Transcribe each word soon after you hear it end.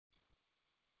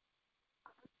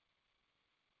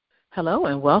Hello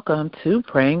and welcome to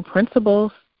Praying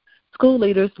Principles, School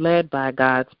Leaders Led by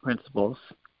God's Principles.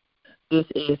 This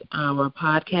is our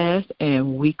podcast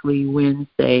and weekly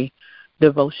Wednesday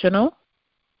devotional.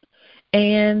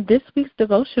 And this week's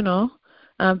devotional,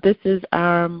 this is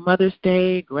our Mother's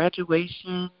Day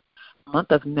graduation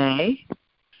month of May.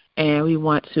 And we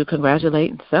want to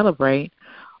congratulate and celebrate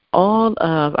all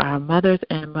of our mothers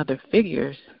and mother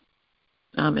figures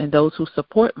and those who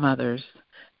support mothers,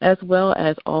 as well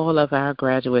as all of our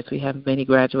graduates. We have many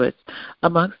graduates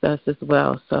amongst us as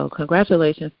well. So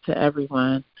congratulations to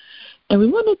everyone. And we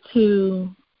wanted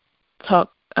to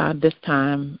talk this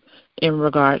time in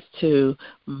regards to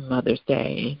Mother's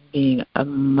Day, being a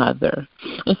mother.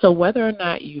 And so whether or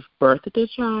not you've birthed a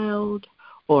child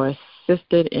or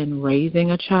assisted in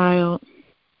raising a child,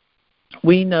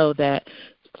 we know that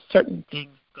certain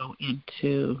things go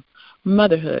into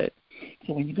motherhood.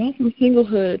 So when you go from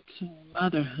singlehood to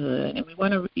motherhood, and we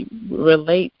want to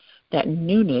relate that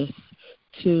newness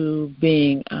to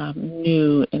being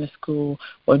new in a school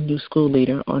or new school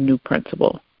leader or new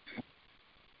principal.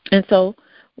 And so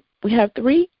we have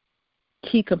three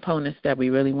key components that we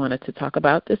really wanted to talk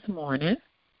about this morning.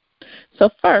 So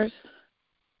first,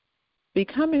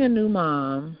 becoming a new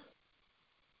mom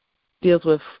deals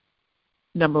with,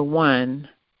 number one,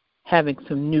 having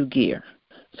some new gear.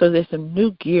 So there's some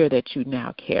new gear that you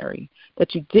now carry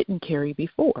that you didn't carry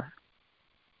before.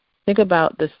 Think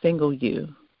about the single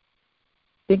you.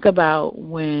 Think about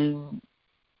when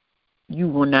you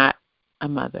were not a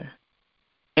mother.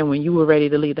 And when you were ready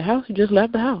to leave the house, you just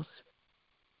left the house.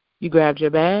 You grabbed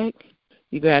your bag,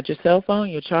 you grabbed your cell phone,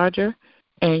 your charger,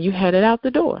 and you headed out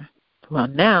the door. Well,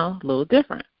 now, a little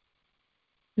different.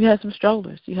 You had some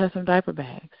strollers. You had some diaper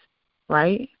bags,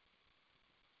 right?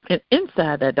 And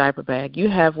inside that diaper bag, you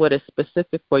have what is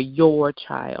specific for your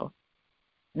child.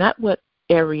 Not what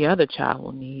every other child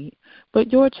will need,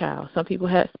 but your child. Some people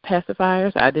had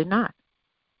pacifiers. I did not.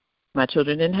 My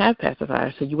children didn't have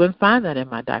pacifiers, so you wouldn't find that in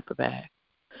my diaper bag.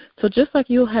 So just like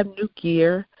you'll have new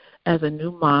gear as a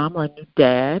new mom or a new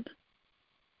dad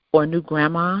or a new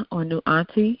grandma or a new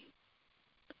auntie,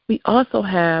 we also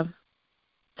have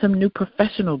some new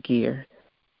professional gear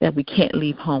that we can't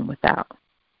leave home without,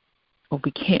 or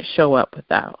we can't show up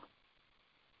without,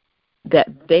 that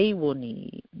they will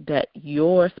need, that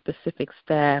your specific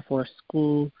staff or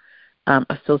school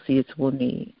associates will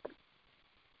need.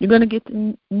 You're going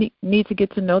to need to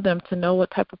get to know them to know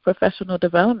what type of professional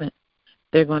development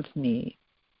they're going to need.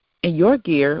 And your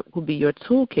gear will be your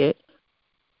toolkit.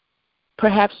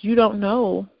 Perhaps you don't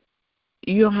know,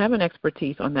 you don't have an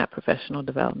expertise on that professional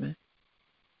development,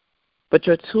 but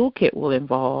your toolkit will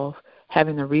involve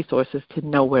having the resources to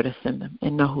know where to send them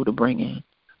and know who to bring in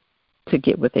to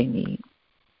get what they need.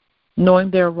 Knowing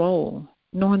their role,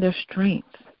 knowing their strengths,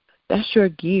 that's your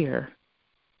gear.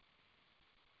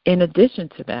 In addition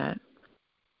to that,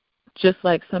 just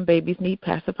like some babies need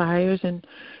pacifiers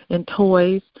and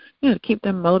toys, to keep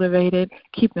them motivated,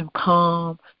 keep them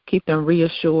calm, keep them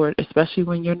reassured, especially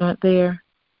when you're not there.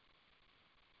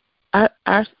 Our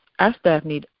staff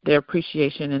need their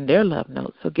appreciation and their love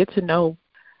notes, so get to know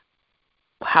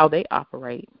how they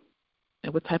operate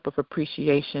and what type of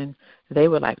appreciation they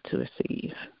would like to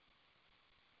receive.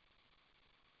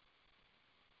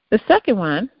 The second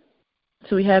one,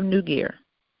 so we have new gear.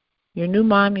 You're a new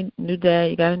mom, new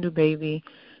dad, you got a new baby,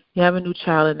 you have a new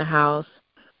child in the house,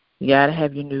 you got to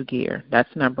have your new gear.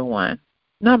 That's number one.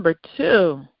 Number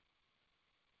two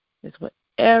is what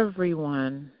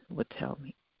everyone would tell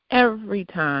me every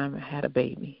time I had a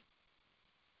baby.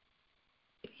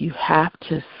 You have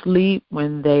to sleep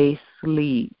when they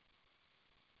sleep.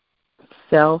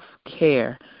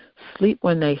 Self-care. Sleep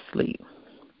when they sleep.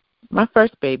 My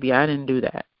first baby, I didn't do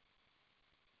that.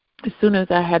 As soon as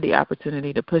I had the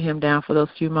opportunity to put him down for those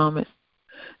few moments,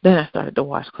 then I started to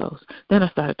wash clothes. Then I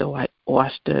started to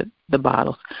wash the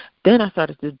bottles. Then I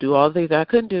started to do all the things I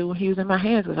couldn't do when he was in my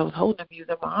hands because I was holding him, he was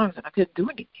in my arms, and I couldn't do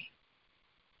anything.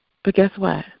 But guess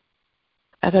what?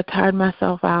 As I tired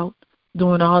myself out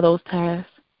doing all those tasks,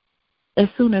 as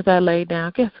soon as I laid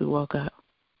down, guess who woke up?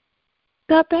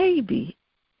 The baby.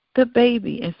 The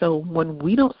baby. And so when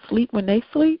we don't sleep when they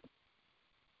sleep,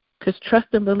 because trust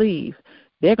and believe,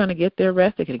 they're going to get their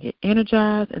rest, they're going to get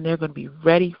energized, and they're going to be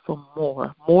ready for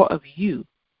more of you.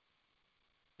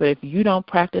 But if you don't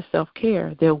practice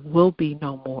self-care, there will be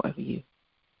no more of you.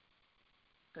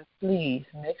 So please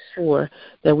make sure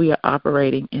that we are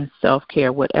operating in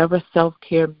self-care, whatever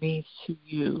self-care means to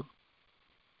you.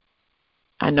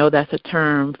 I know that's a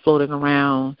term floating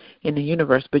around in the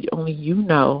universe, but only you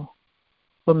know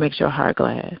what makes your heart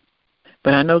glad.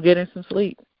 But I know getting some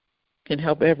sleep can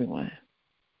help everyone.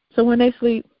 So when they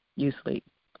sleep, you sleep.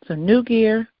 So new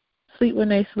gear, sleep when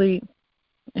they sleep.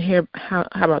 And here, how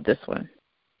about this one?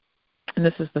 And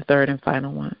this is the third and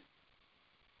final one.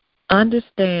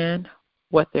 Understand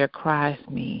what their cries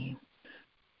mean.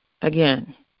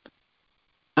 Again,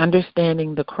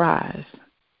 understanding the cries.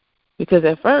 Because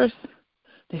at first,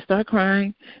 they start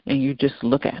crying, and you just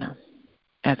look at them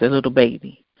as a little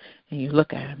baby. And you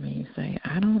look at him and you say,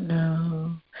 I don't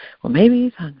know. Well, maybe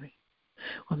he's hungry.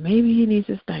 Well, maybe he needs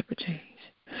his diaper change.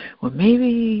 Well,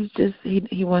 maybe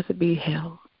he wants to be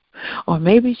held. Or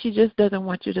maybe she just doesn't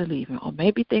want you to leave him. Or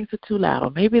maybe things are too loud.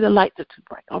 Or maybe the lights are too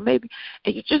bright. Or maybe,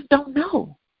 and you just don't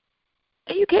know.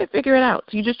 And you can't figure it out.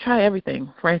 So you just try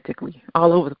everything frantically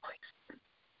all over the place.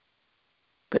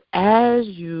 But as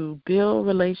you build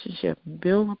relationship,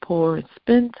 build rapport, and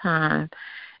spend time,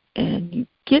 and you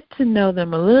get to know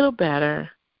them a little better,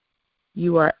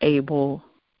 you are able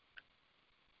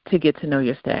to get to know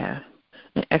your staff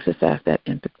and exercise that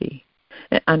empathy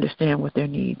and understand what their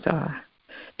needs are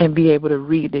and be able to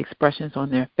read the expressions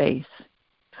on their face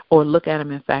or look at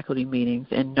them in faculty meetings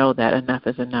and know that enough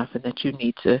is enough and that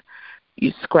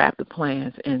you scrap the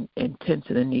plans and tend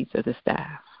to the needs of the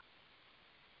staff.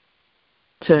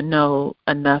 To know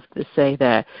enough to say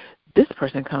that this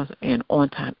person comes in on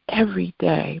time every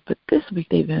day, but this week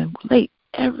they've been late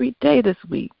every day this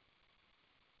week.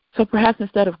 So perhaps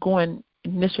instead of going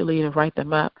initially to write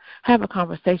them up, have a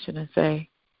conversation and say,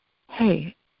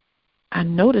 hey, I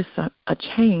noticed a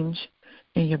change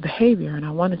in your behavior, and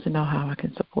I wanted to know how I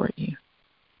can support you.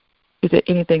 Is there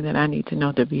anything that I need to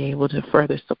know to be able to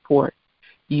further support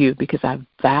you because I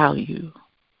value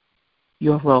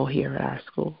your role here at our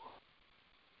school,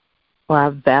 or I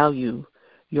value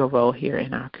your role here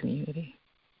in our community?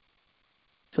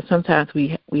 So sometimes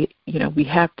we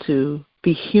have to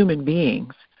be human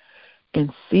beings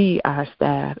and see our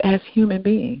staff as human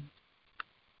beings,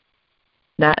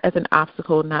 not as an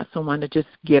obstacle, not someone to just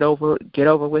get over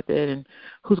with it. And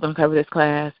who's going to cover this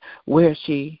class? Where is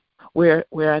she? Where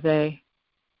are they?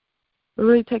 We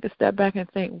really take a step back and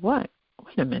think, what?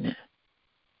 Wait a minute.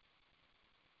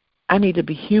 I need to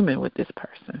be human with this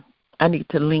person. I need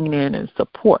to lean in and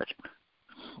support.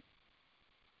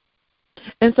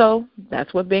 And so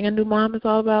that's what being a new mom is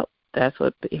all about. That's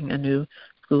what being a new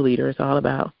school leader is all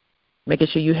about. Making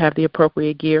sure you have the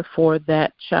appropriate gear for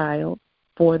that child,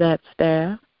 for that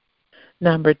staff.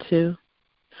 Number 2,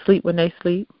 sleep when they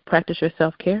sleep. Practice your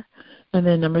self-care. And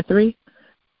then number 3,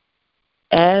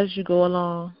 as you go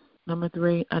along, number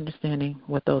 3, understanding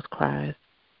what those cries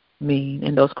mean.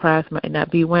 And those cries might not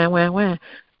be wham, wham, wham.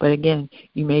 But again,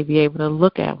 you may be able to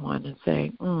look at one and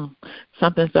say,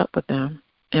 something's up with them,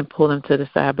 and pull them to the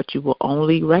side. But you will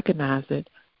only recognize it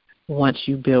once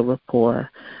you build rapport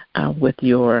with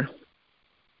your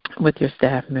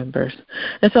staff members.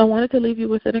 And so I wanted to leave you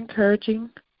with an encouraging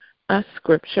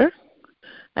scripture.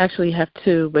 I actually have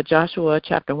 2, but Joshua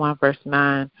chapter 1, verse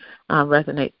 9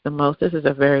 resonates the most. This is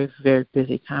a very, very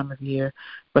busy time of year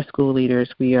for school leaders.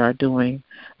 We are doing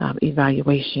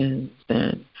evaluations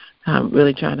and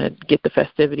really trying to get the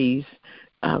festivities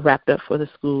wrapped up for the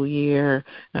school year,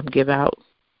 give out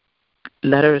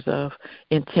letters of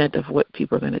intent of what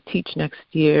people are going to teach next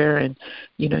year, and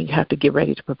you have to get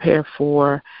ready to prepare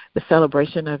for the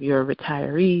celebration of your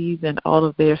retirees and all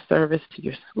of their service to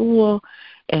your school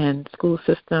and school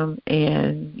system,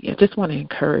 and just want to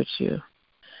encourage you.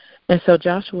 And so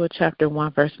Joshua chapter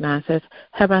 1 verse 9 says,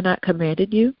 have I not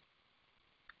commanded you?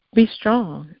 Be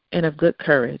strong and of good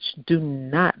courage. Do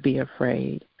not be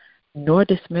afraid nor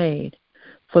dismayed,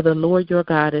 for the Lord your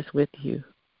God is with you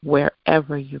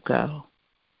wherever you go.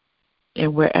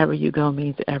 And wherever you go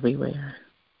means everywhere.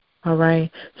 All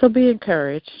right? So be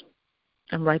encouraged.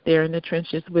 I'm right there in the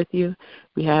trenches with you.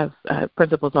 We have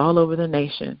principals all over the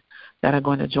nation that are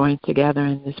going to join together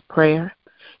in this prayer.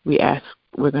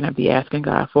 We're going to be asking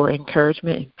God for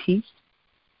encouragement and peace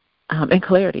and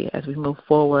clarity as we move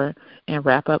forward and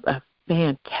wrap up a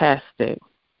fantastic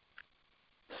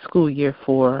school year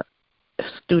for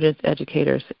students,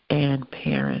 educators, and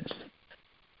parents.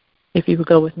 If you would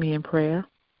go with me in prayer.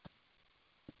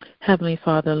 Heavenly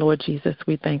Father, Lord Jesus,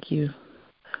 we thank you.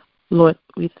 Lord,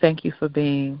 we thank you for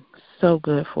being so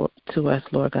good to us,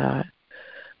 Lord God.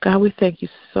 God, we thank you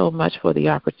so much for the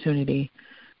opportunity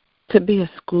to be a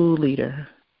school leader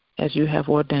as you have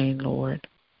ordained, Lord.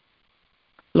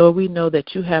 Lord, we know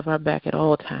that you have our back at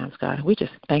all times, God, and we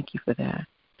just thank you for that.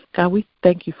 God, we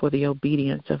thank you for the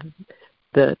obedience of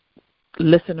the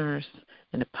listeners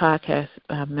and the podcast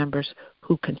members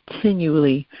who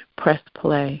continually press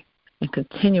play and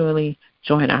continually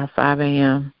join our 5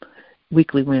 a.m.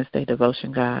 weekly Wednesday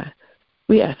devotion, God.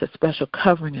 We ask a special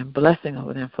covering and blessing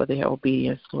over them for their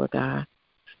obedience, Lord God.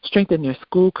 Strengthen their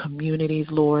school communities,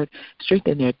 Lord.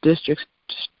 Strengthen their districts.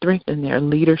 Strengthen their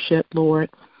leadership, Lord,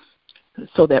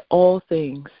 so that all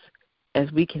things, as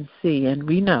we can see and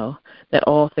we know that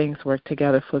all things work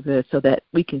together for good, so that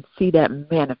we can see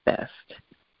that manifest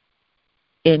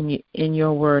in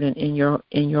your word and in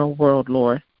your world,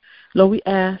 Lord. Lord, we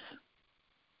ask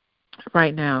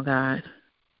right now, God,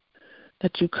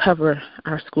 that you cover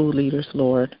our school leaders,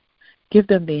 Lord. Give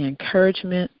them the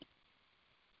encouragement.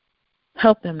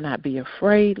 Help them not be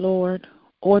afraid, Lord,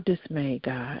 or dismayed,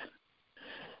 God.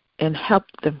 And help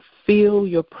them feel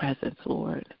your presence,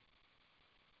 Lord.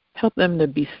 Help them to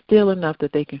be still enough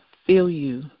that they can feel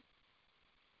you.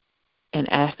 And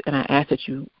I ask that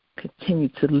you continue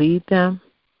to lead them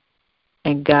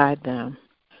and guide them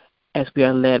as we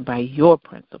are led by your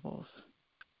principles,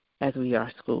 as we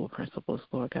are school principals,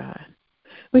 Lord God.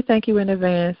 We thank you in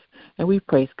advance, and we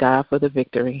praise God for the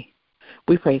victory.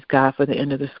 We praise God for the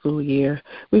end of the school year.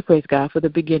 We praise God for the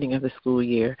beginning of the school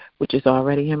year, which is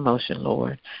already in motion,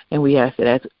 Lord. And we ask that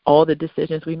as all the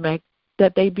decisions we make,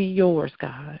 that they be yours,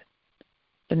 God,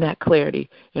 in that clarity.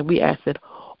 And we ask that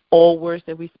all words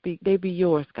that we speak, they be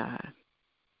yours, God,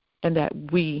 and that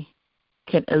we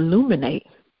can illuminate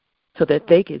so that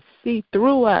they can see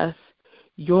through us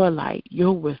your light,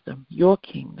 your wisdom, your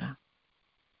kingdom,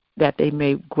 that they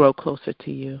may grow closer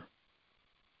to you.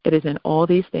 It is in all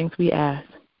these things we ask.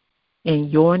 In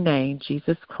your name,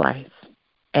 Jesus Christ.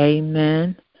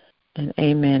 Amen and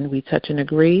amen. We touch and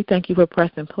agree. Thank you for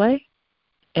pressing play,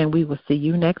 and we will see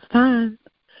you next time.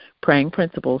 Praying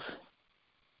Principles.